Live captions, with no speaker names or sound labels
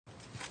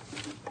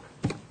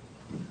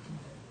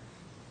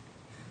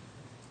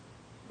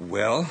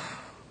Well,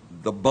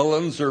 the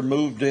Bullens are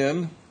moved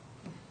in.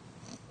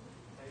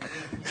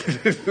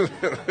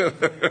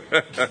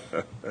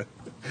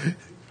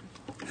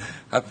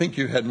 I think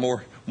you had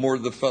more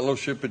of the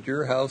fellowship at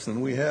your house than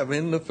we have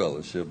in the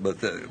fellowship, but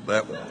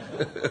that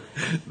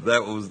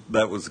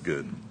was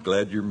good.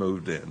 Glad you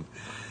moved in.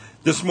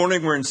 This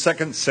morning we're in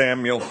 2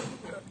 Samuel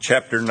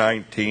chapter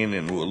 19,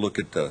 and we'll look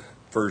at the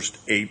first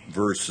 8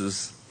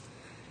 verses.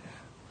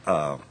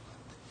 For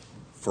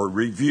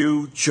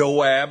review,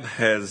 Joab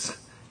has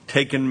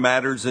taken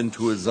matters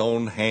into his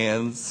own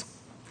hands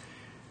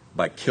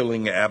by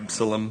killing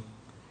Absalom.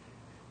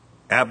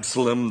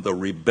 Absalom, the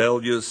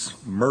rebellious,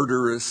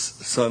 murderous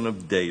son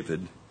of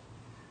David.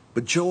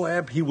 But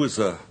Joab, he was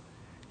a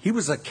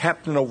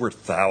captain over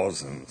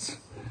thousands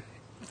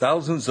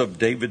of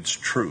David's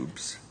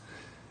troops.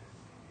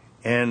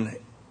 And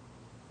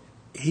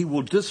he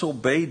will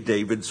disobey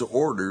David's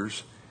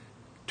orders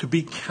to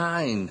be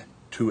kind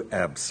to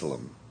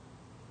Absalom.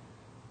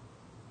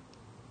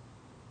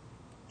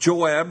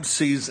 Joab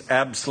sees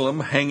Absalom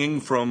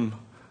hanging from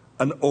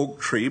an oak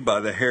tree by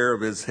the hair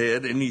of his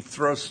head, and he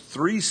thrusts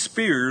 3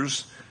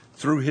 spears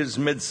through his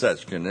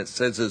midsection. It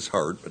says his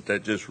heart, but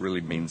that just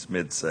really means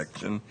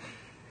midsection.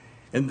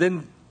 And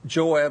then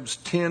Joab's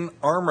 10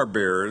 armor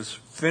bearers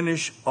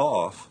finish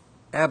off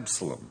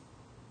Absalom.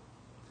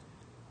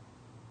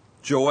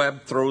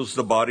 Joab throws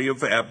the body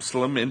of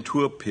Absalom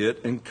into a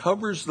pit and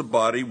covers the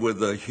body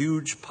with a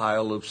huge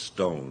pile of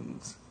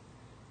stones.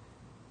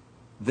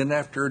 Then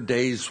after a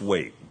day's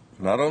wait,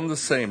 not on the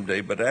same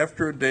day, but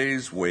after a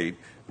day's wait,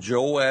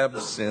 Joab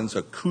sends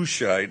a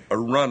Cushite, a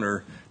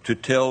runner, to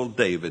tell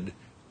David,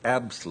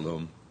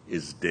 Absalom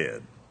is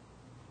dead.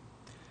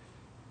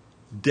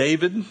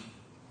 David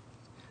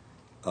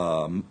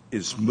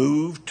is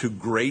moved to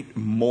great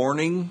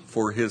mourning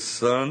for his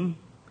son,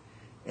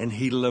 and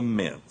he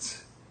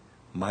laments,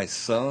 my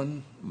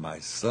son,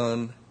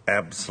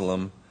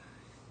 Absalom,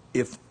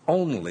 if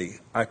only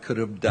I could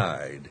have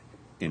died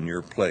in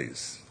your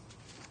place.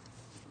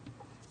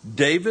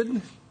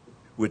 David,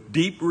 with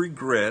deep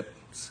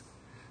regrets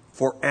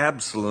for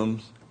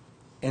Absalom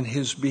and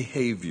his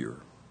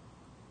behavior.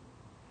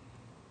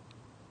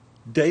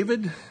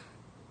 David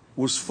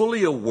was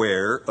fully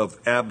aware of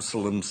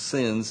Absalom's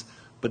sins,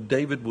 but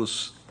David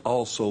was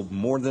also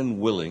more than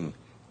willing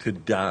to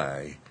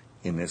die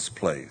in his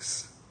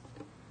place.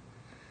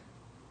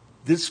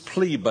 This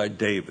plea by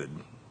David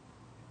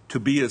to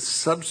be a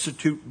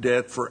substitute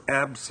death for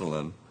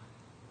Absalom,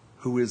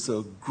 who is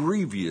a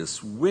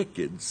grievous,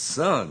 wicked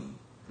son,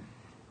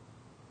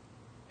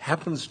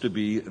 happens to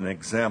be an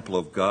example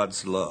of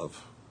God's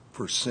love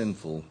for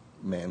sinful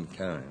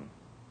mankind.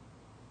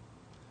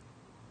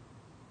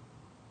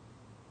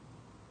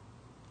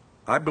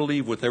 I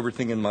believe with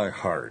everything in my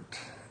heart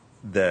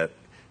that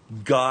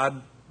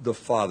God the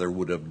Father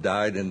would have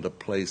died in the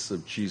place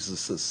of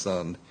Jesus'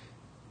 Son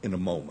in a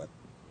moment.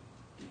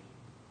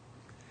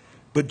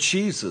 But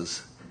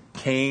Jesus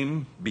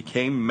came,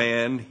 became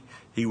man.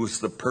 He was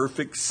the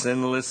perfect,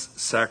 sinless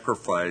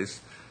sacrifice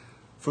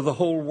for the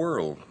whole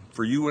world,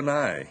 for you and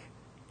I,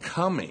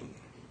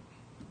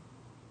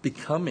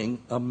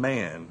 becoming a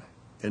man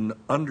and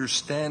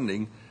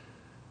understanding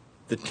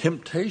the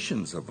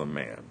temptations of a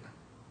man.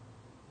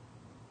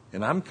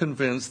 And I'm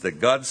convinced that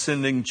God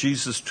sending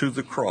Jesus to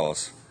the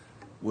cross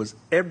was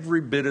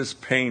every bit as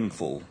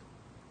painful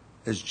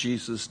as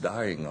Jesus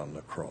dying on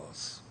the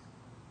cross.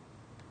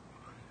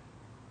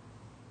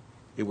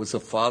 It was a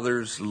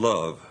father's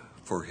love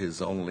for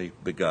his only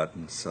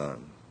begotten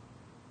son.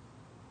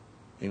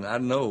 And I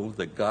know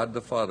that God the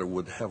Father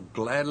would have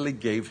gladly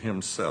gave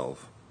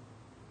himself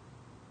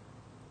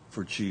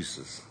for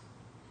Jesus.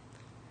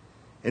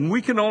 And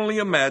we can only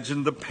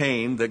imagine the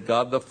pain that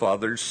God the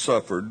Father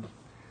suffered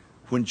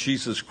when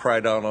Jesus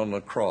cried out on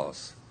the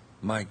cross,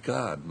 my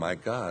God,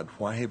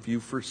 why have you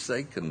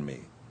forsaken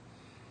me?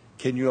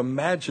 Can you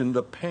imagine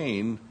the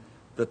pain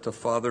that the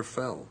Father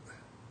felt?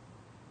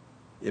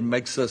 It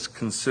makes us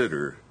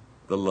consider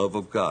the love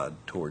of God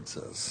towards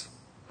us.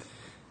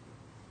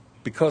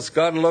 Because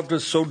God loved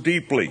us so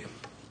deeply,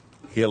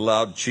 he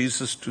allowed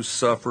Jesus to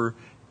suffer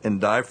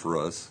and die for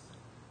us.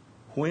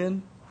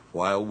 When?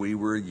 While we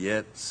were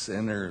yet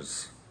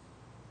sinners.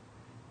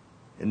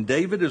 And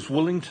David is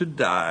willing to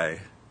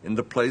die in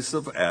the place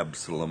of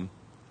Absalom,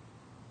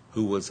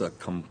 who was a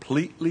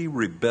completely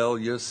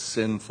rebellious,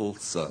 sinful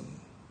son.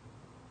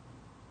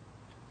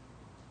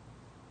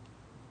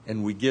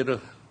 And we get a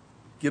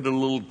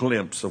little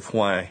glimpse of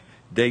why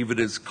David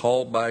is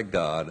called by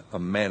God a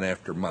man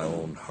after my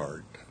own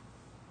heart.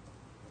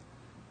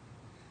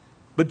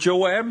 But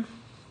Joab,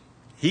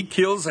 he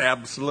kills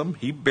Absalom,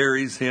 he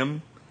buries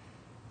him.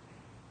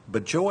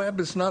 But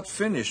Joab is not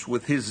finished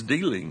with his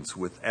dealings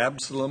with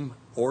Absalom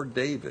or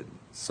David.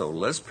 So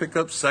let's pick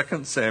up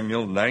 2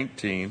 Samuel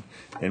 19,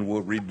 and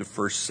we'll read the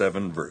first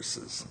 7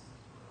 verses.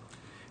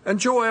 And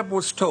Joab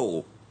was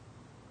told,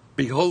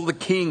 behold, the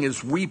king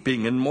is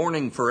weeping and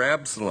mourning for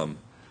Absalom.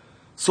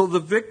 So the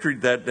victory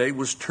that day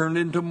was turned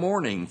into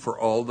mourning for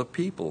all the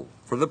people.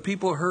 For the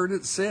people heard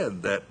it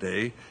said that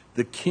day,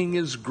 the king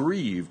is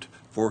grieved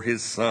for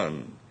his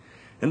son.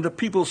 And the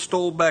people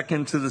stole back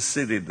into the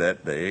city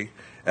that day,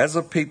 as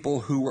a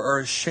people who are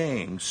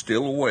ashamed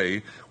steal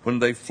away when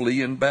they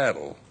flee in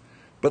battle.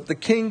 But the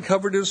king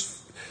covered his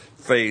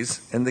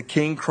face, and the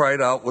king cried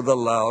out with a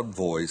loud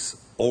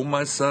voice, O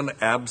my son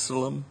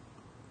Absalom,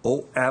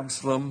 O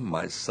Absalom,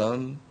 my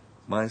son,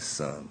 my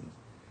son.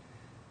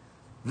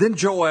 Then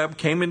Joab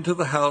came into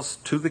the house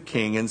to the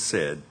king and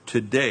said,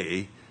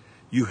 Today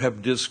you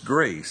have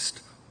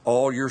disgraced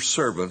all your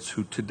servants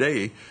who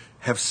today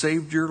have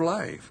saved your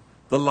life,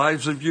 the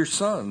lives of your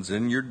sons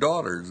and your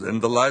daughters,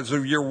 and the lives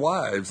of your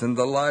wives, and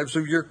the lives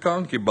of your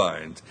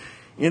concubines,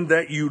 in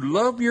that you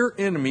love your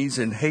enemies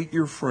and hate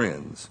your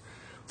friends.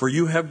 For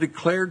you have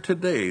declared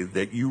today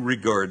that you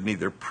regard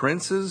neither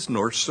princes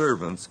nor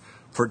servants.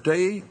 For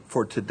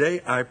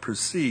today I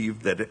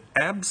perceive that if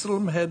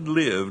Absalom had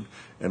lived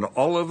and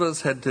all of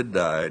us had to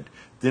died,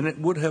 then it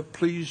would have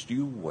pleased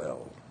you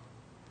well.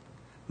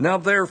 Now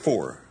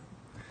therefore,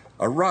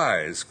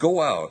 arise,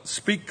 go out,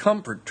 speak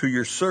comfort to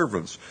your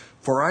servants.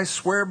 For I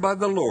swear by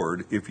the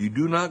Lord, if you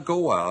do not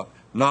go out,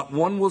 not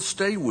one will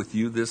stay with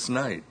you this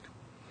night.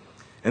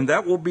 And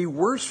that will be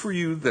worse for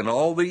you than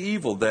all the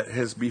evil that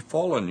has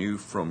befallen you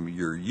from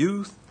your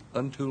youth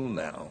until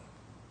now.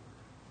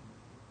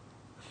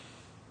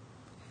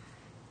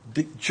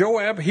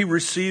 Joab, he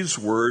receives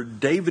word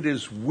David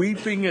is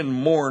weeping and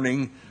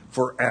mourning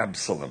for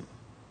Absalom.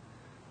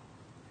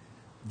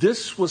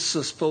 This was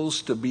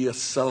supposed to be a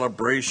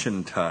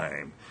celebration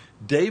time.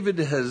 David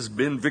has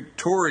been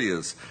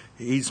victorious.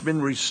 He's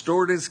been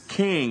restored as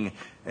king,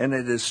 and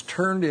it has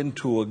turned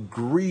into a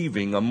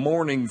grieving, a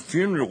mourning,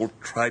 funeral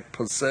type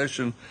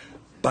procession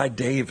by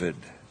David.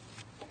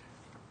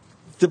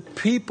 The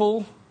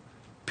people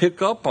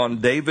pick up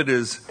on David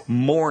as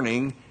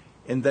mourning,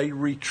 and they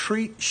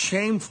retreat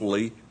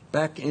shamefully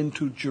back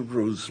into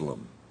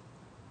Jerusalem.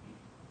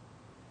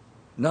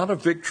 Not a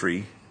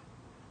victory,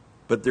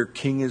 but their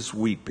king is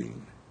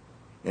weeping.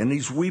 And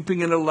he's weeping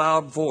in a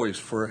loud voice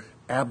for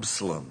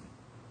Absalom.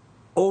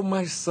 Oh,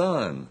 my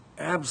son,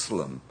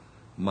 Absalom,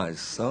 my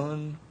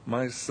son,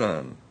 my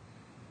son.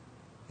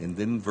 And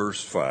then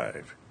verse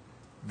 5.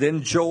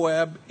 Then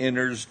Joab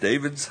enters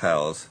David's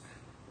house,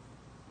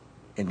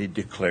 and he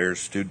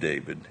declares to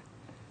David,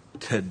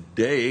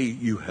 Today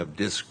you have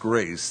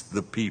disgraced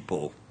the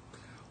people.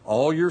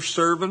 All your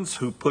servants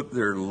who put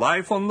their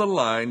life on the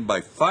line by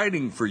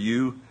fighting for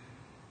you,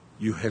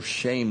 you have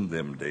shamed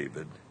them,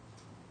 David.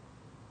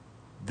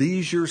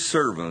 These your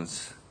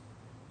servants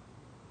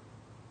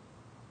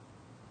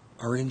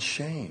are in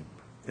shame,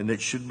 and it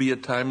should be a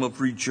time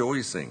of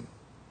rejoicing.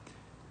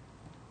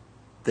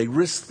 They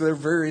risked their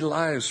very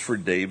lives for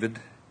David,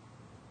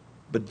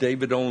 but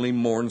David only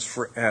mourns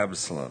for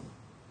Absalom.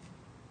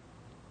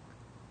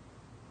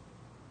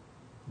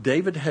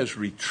 David has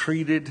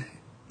retreated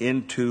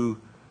into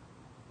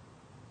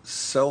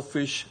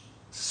selfish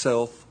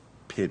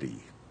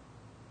self-pity,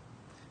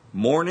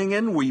 mourning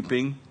and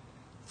weeping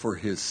for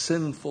his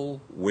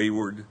sinful,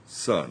 wayward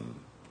son.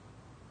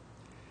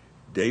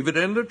 David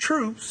and the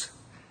troops,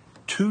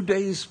 2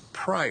 days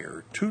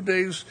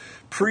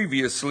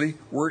previously,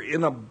 were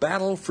in a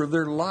battle for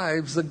their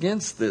lives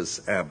against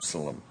this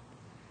Absalom.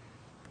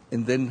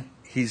 And then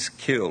he's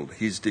killed,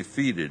 he's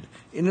defeated,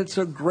 and it's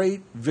a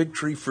great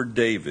victory for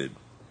David.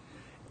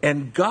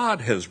 And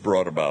God has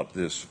brought about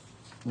this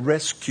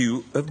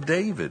rescue of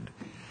David.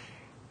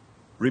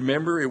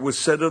 Remember, it was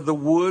said of the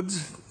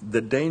woods, the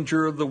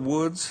danger of the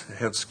woods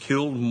has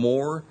killed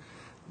more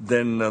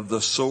than the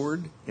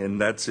sword. And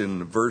that's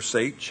in verse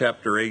 8,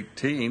 chapter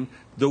 18.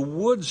 The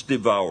woods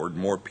devoured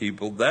more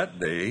people that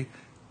day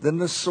than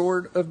the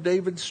sword of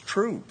David's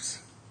troops.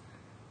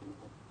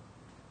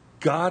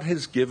 God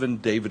has given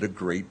David a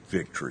great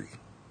victory.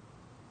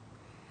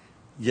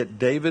 Yet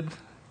David,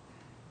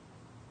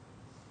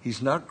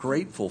 he's not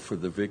grateful for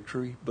the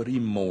victory, but he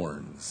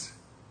mourns.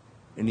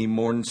 And he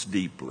mourns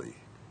deeply.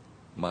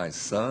 My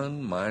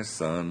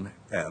son,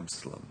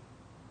 Absalom.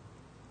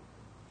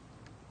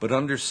 But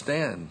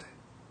understand,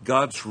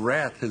 God's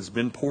wrath has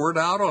been poured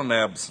out on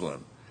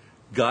Absalom.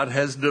 God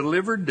has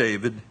delivered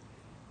David,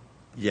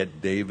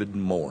 yet David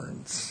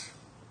mourns.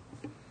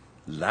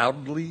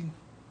 Loudly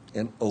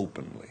and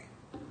openly.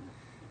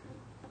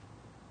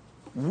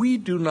 We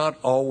do not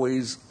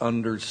always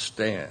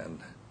understand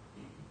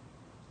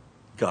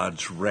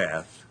God's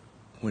wrath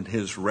when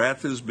his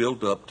wrath is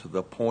built up to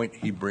the point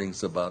he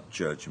brings about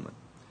judgment.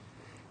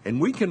 And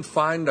we can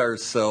find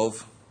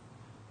ourselves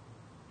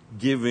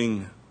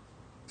giving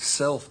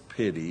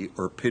self-pity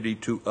or pity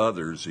to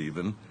others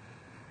even,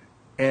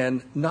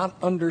 and not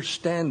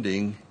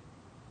understanding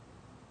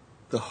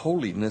the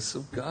holiness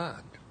of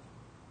God.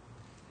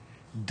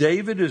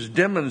 David is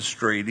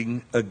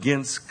demonstrating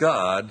against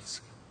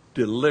God's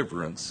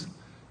deliverance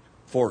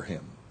for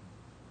him.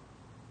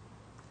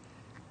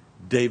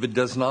 David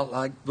does not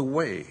like the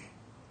way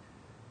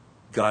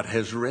God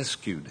has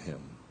rescued him.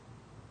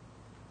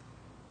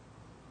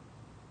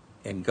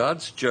 And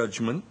God's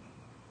judgment,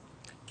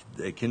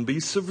 they can be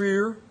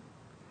severe,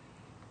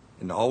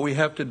 And all we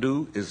have to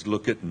do is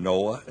look at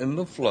Noah and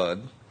the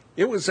flood.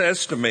 It was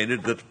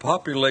estimated that the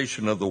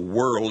population of the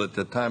world at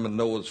the time of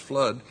Noah's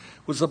flood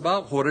was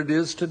about what it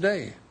is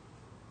today.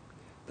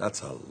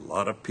 That's a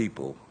lot of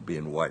people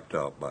being wiped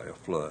out by a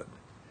flood.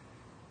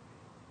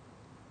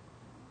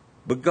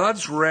 But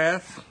God's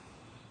wrath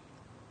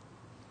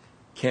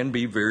can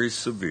be very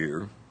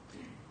severe.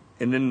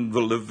 And in the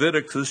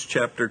Leviticus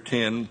chapter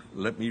 10,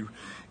 let me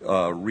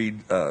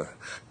read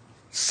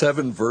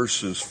 7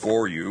 verses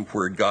for you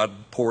where God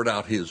poured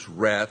out his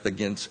wrath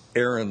against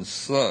Aaron's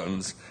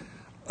sons,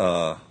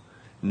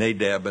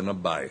 Nadab and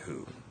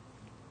Abihu.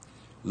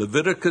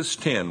 Leviticus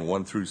 10,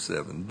 1 through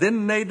 7.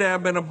 Then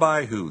Nadab and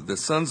Abihu, the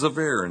sons of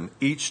Aaron,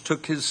 each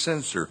took his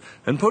censer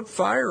and put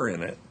fire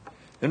in it,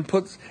 and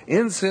put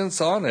incense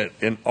on it,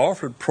 and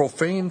offered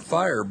profane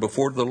fire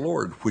before the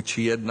Lord, which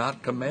he had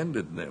not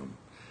commanded them.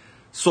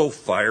 So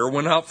fire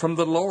went out from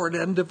the Lord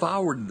and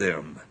devoured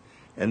them,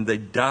 and they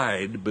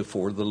died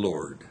before the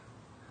Lord.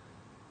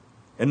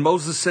 And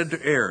Moses said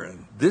to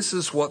Aaron, "This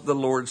is what the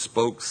Lord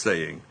spoke,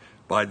 saying,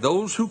 by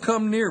those who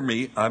come near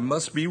me I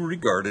must be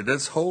regarded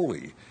as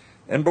holy,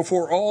 and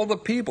before all the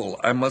people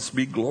I must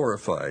be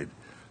glorified."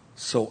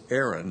 So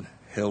Aaron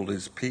held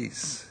his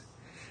peace.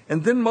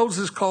 And then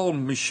Moses called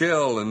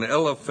Mishael and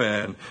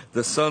Eliphan,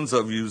 the sons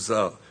of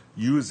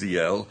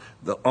Uzziel,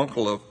 the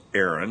uncle of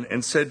Aaron,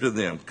 and said to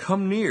them,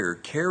 "Come near,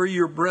 carry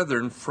your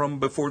brethren from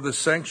before the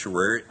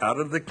sanctuary out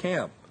of the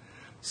camp."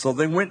 So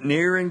they went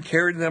near and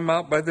carried them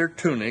out by their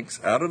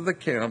tunics out of the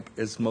camp,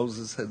 as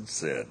Moses had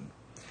said.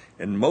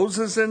 And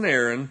Moses said to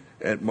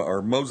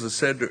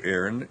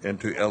Aaron and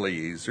to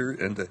Eleazar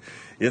and to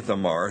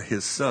Ithamar,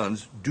 his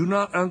sons, "Do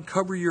not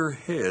uncover your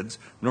heads,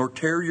 nor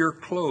tear your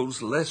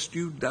clothes, lest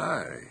you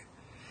die."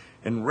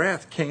 And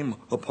wrath came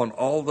upon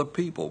all the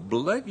people. "But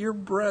let your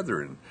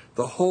brethren,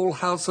 the whole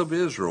house of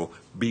Israel,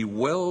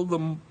 bewail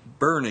the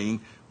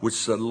burning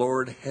which the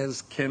Lord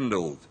has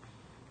kindled.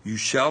 You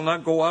shall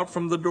not go out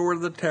from the door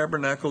of the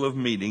tabernacle of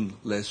meeting,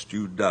 lest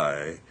you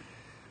die.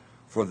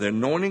 For the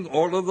anointing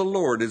oil of the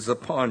Lord is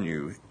upon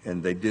you."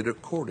 And they did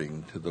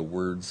according to the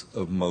words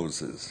of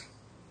Moses.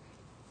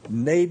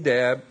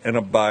 Nadab and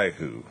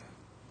Abihu,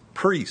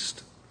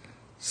 priest,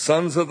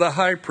 sons of the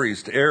high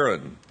priest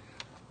Aaron,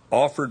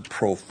 offered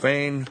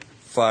profane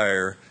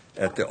fire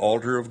at the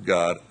altar of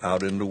God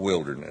out in the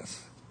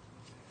wilderness.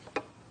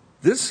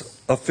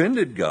 This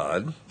offended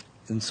God,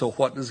 and so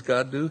what does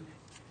God do?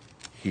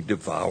 He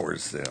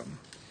devours them.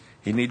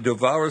 And he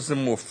devours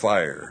them with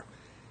fire.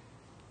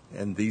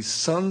 And these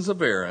sons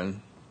of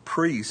Aaron,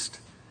 priests,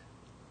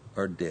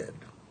 are dead.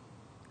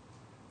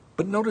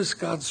 But notice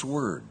God's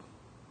word.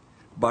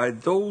 By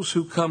those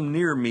who come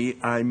near me,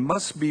 I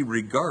must be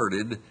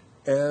regarded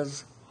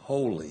as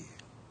holy.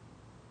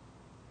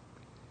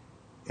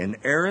 And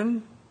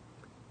Aaron,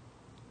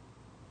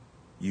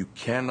 you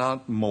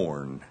cannot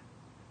mourn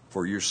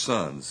for your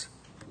sons,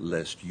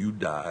 lest you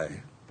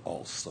die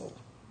also.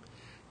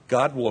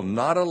 God will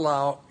not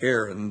allow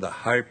Aaron, the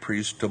high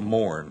priest, to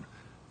mourn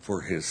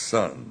for his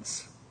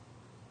sons.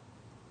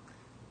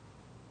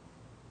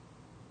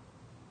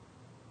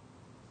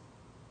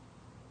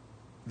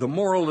 The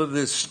moral of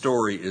this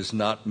story is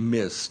not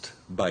missed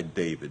by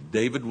David.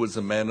 David was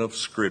a man of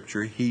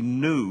Scripture. He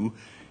knew,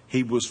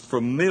 he was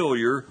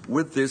familiar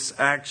with this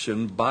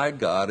action by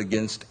God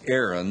against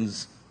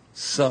Aaron's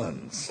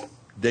sons.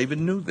 David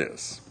knew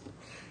this.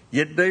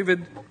 Yet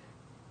David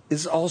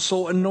is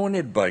also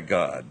anointed by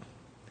God.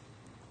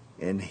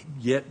 And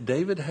yet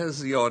David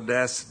has the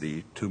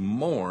audacity to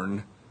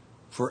mourn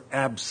for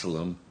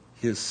Absalom,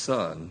 his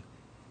son,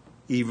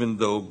 even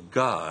though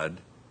God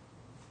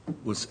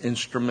was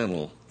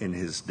instrumental in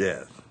his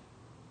death.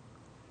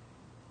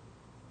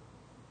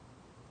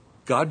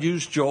 God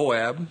used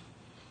Joab,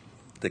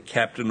 the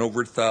captain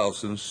over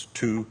thousands,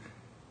 to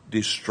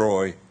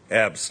destroy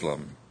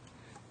Absalom.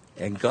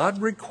 And God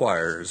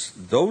requires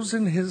those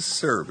in his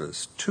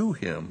service to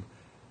him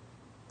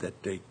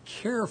that they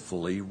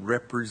carefully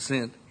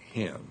represent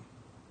him.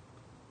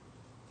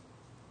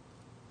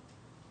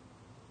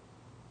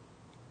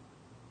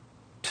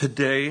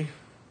 Today,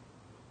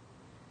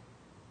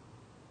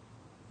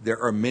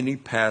 there are many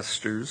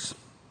pastors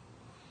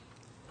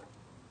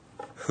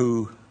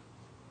who,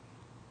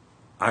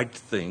 I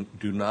think,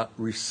 do not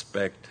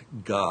respect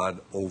God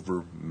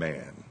over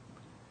man.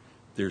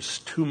 There's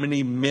too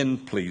many men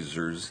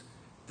pleasers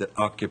that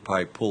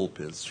occupy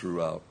pulpits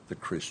throughout the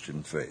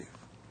Christian faith.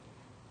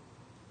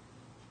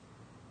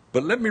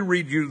 But let me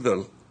read you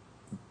the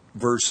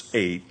verse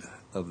 8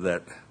 of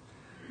that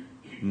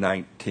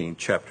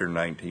chapter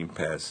 19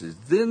 passage.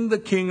 Then the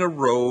king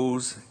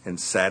arose and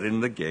sat in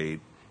the gate,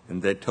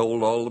 and they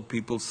told all the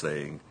people,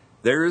 saying,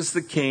 "There is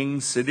the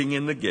king sitting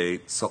in the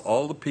gate." So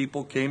all the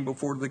people came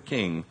before the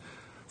king,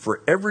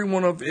 for every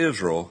one of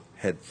Israel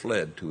had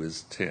fled to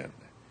his tent.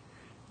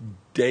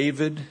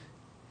 David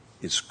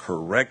is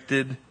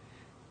corrected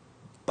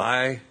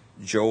by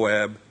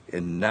Joab,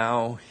 and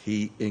now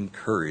he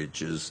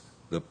encourages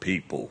the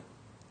people.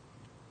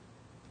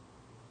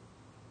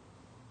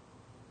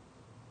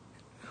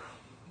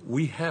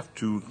 We have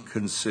to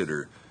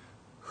consider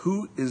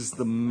Who is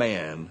the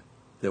man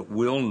that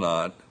will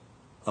not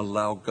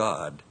allow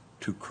God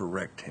to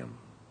correct him?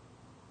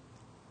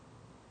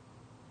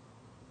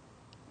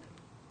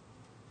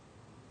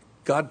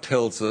 God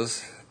tells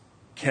us,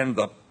 can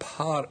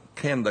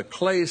the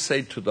clay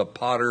say to the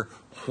potter,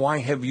 why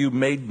have you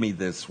made me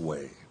this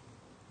way?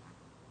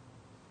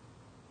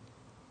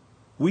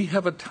 We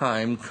have a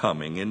time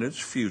coming in its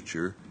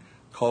future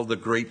called the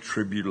Great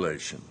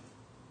Tribulation,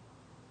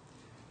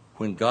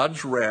 when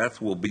God's wrath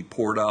will be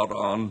poured out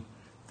on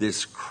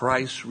this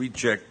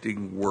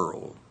Christ-rejecting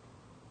world.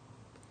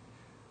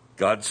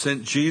 God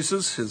sent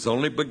Jesus, his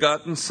only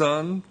begotten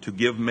Son, to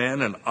give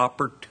man an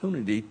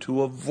opportunity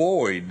to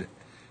avoid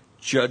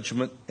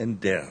judgment and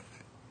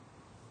death.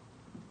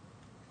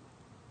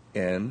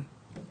 And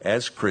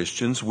as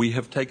Christians, we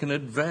have taken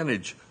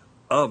advantage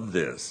of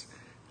this,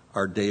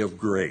 our day of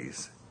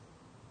grace.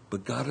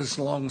 But God is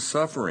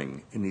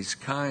long-suffering, and he's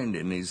kind,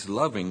 and he's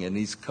loving, and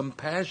he's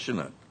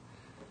compassionate.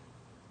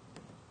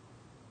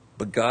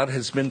 But God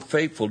has been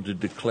faithful to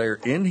declare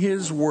in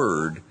his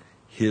word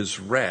his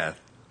wrath,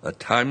 a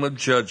time of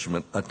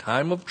judgment, a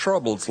time of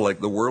troubles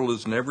like the world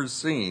has never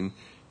seen,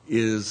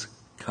 is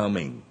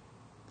coming.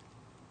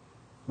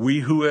 We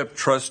who have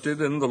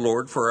trusted in the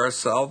Lord for our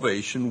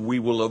salvation, we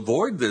will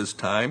avoid this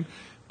time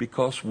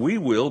because we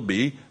will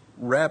be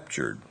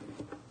raptured.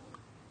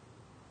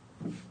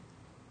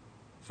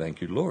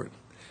 Thank you, Lord.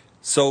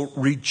 So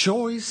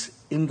rejoice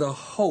in the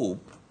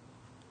hope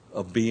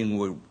of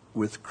being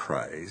with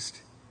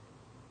Christ,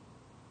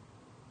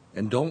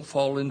 and don't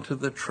fall into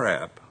the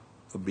trap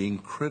of being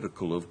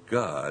critical of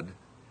God,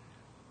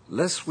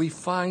 lest we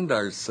find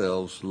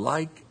ourselves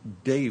like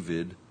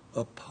David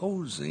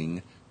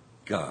opposing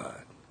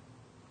God.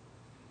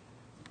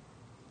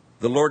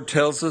 The Lord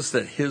tells us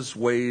that his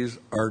ways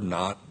are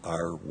not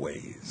our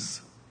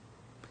ways.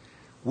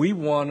 We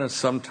want to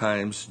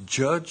sometimes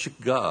judge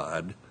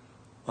God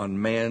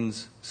on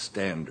man's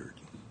standard.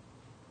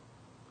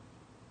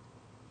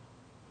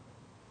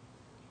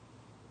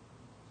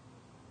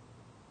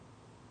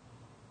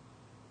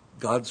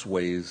 God's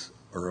ways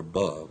are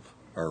above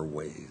our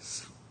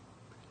ways.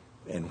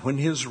 And when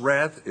his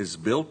wrath is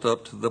built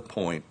up to the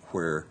point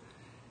where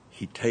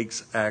he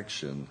takes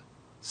action,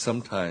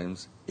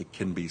 sometimes it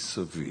can be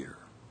severe.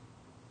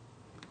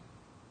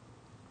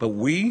 But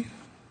we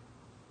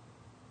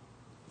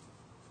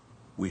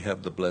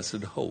have the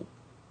blessed hope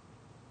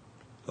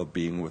of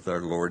being with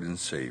our Lord and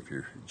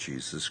Savior,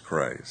 Jesus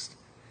Christ.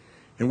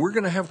 And we're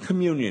going to have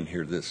communion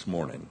here this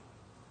morning.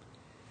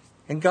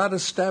 And God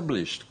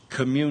established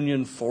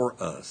communion for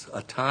us,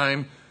 a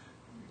time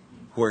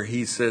where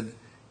he said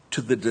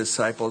to the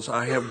disciples,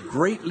 I have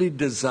greatly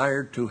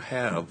desired to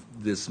have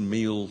this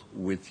meal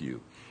with you.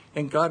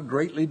 And God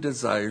greatly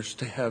desires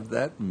to have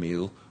that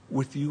meal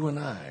with you and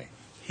I,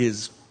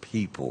 his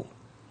people.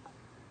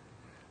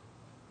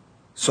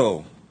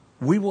 So,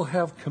 we will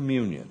have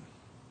communion,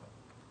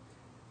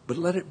 but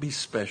let it be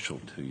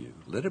special to you.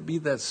 Let it be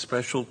that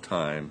special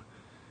time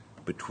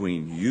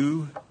between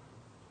you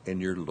and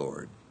your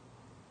Lord.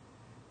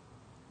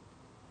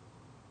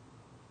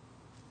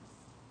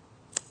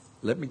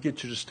 Let me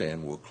get you to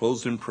stand. We'll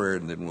close in prayer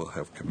and then we'll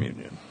have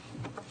communion.